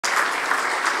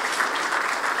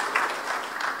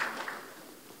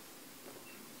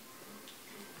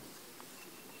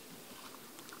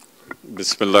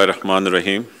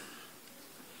Bismillahirrahmanirrahim.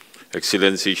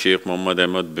 Excellency Sheikh Mohammed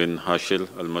Ahmed bin Hashil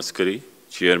Al-Maskari,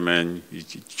 Chairman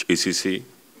GCC.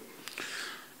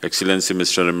 Excellency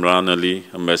Mr. Imran Ali,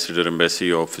 Ambassador, Embassy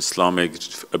of Islamic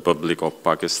Republic of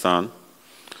Pakistan.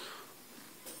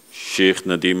 Sheikh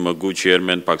Nadeem Magoo,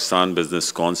 Chairman, Pakistan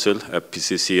Business Council,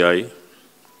 Fpcci.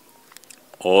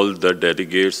 All the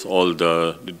delegates, all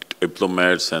the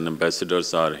diplomats and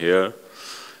ambassadors are here,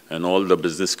 and all the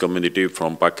business community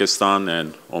from Pakistan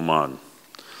and Oman.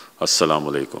 Assalamu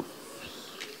alaikum.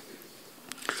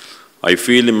 I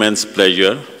feel immense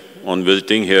pleasure on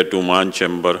visiting here to Oman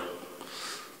Chamber.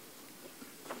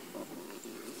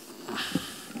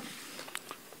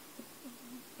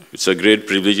 It's a great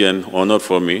privilege and honor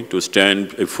for me to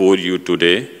stand before you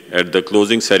today at the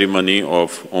closing ceremony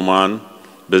of Oman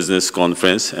Business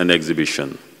Conference and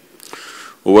Exhibition.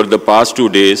 Over the past 2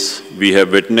 days, we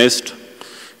have witnessed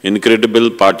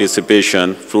incredible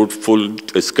participation, fruitful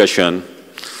discussion,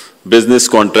 business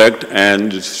contract,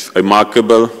 and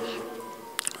remarkable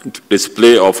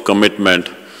display of commitment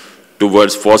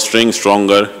towards fostering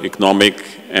stronger economic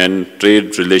and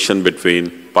trade relation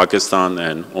between Pakistan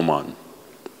and Oman.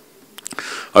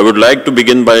 I would like to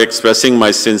begin by expressing my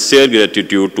sincere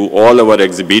gratitude to all our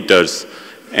exhibitors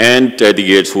and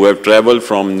delegates who have traveled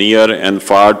from near and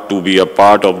far to be a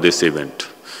part of this event.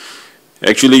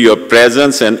 Actually, your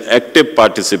presence and active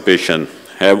participation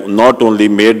have not only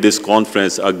made this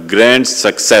conference a grand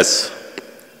success,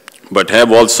 but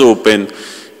have also opened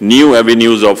new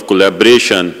avenues of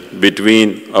collaboration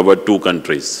between our two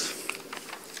countries.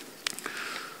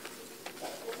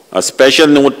 A special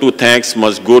note to thanks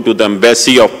must go to the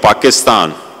Embassy of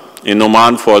Pakistan in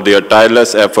Oman for their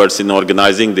tireless efforts in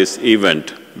organizing this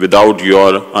event. Without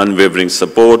your unwavering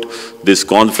support, this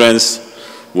conference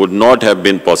would not have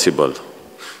been possible.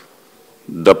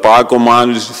 The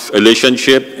Pak-Oman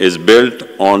relationship is built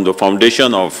on the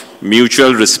foundation of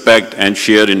mutual respect and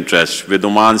shared interest with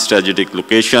Oman's strategic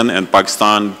location and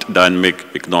Pakistan's dynamic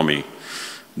economy.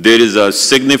 There is a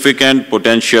significant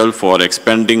potential for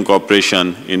expanding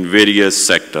cooperation in various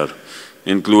sectors,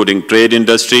 including trade,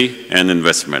 industry, and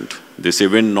investment. This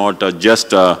event not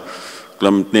just a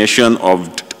culmination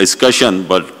of discussion,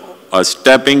 but a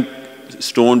stepping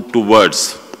stone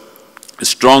towards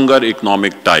stronger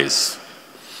economic ties.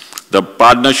 The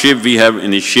partnership we have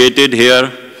initiated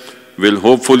here will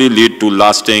hopefully lead to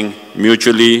lasting,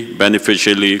 mutually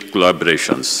beneficial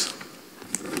collaborations.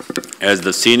 As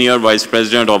the Senior Vice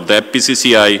President of the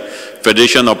Fpcci,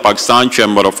 Federation of Pakistan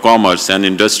Chamber of Commerce and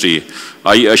Industry,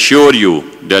 I assure you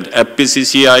that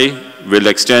Fpcci will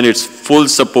extend its full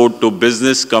support to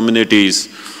business communities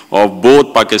of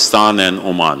both Pakistan and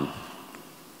Oman.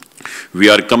 We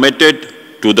are committed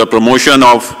to the promotion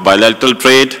of bilateral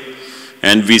trade,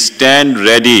 and we stand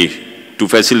ready to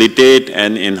facilitate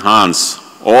and enhance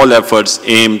all efforts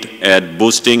aimed at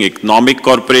boosting economic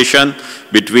cooperation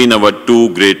between our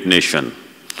two great nations.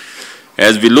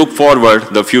 As we look forward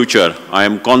to the future, I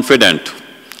am confident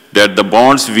that the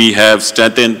bonds we have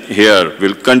strengthened here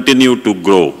will continue to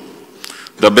grow.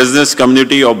 The business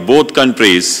community of both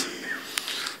countries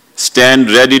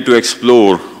stand ready to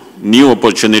explore new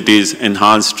opportunities,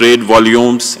 enhance trade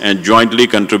volumes, and jointly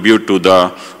contribute to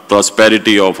the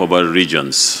prosperity of our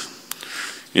regions.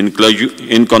 In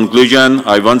conclusion,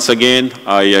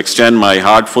 I extend my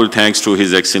heartfelt thanks to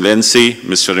His Excellency,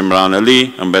 Mr. Imran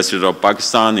Ali, Ambassador of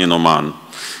Pakistan in Oman,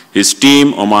 his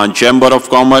team, Oman Chamber of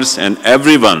Commerce, and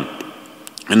everyone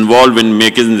involved in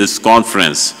making this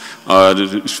conference a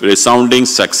resounding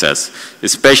success,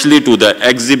 especially to the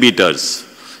exhibitors.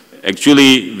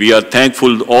 Actually, we are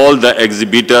thankful to all the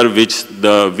exhibitors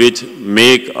which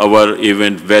make our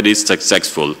event very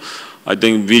successful. I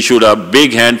think we should have a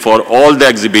big hand for all the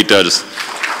exhibitors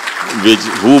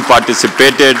who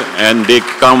participated, and they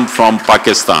come from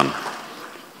Pakistan.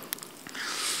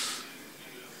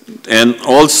 And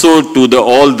also to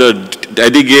all the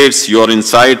delegates, your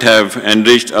insight have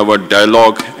enriched our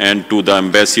dialogue, and to the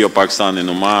Embassy of Pakistan in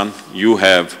Oman, you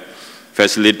have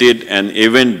facilitated an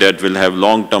event that will have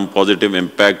long-term positive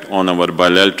impact on our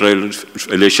bilateral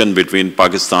relation between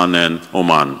Pakistan and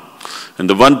Oman. And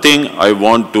the one thing I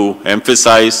want to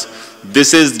emphasize,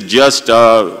 this is just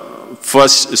a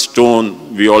first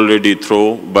stone we already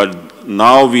throw, but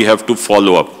now we have to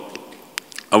follow up.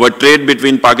 Our trade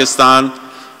between Pakistan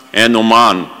and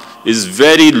Oman is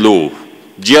very low,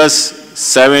 just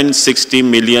 $760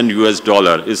 million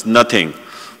is nothing.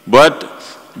 But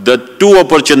the two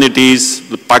opportunities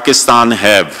Pakistan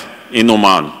have in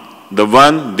Oman, the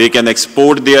one, they can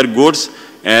export their goods,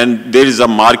 and there is a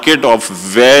market of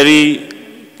very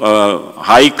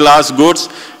high-class goods,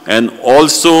 and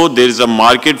also there is a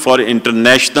market for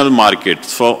international market,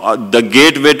 so the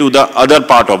gateway to the other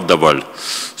part of the world.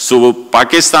 So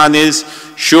Pakistan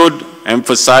should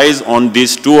emphasize on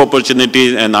these two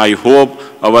opportunities, and I hope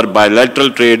our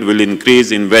bilateral trade will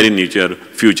increase in very near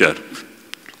future.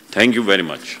 Thank you very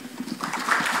much.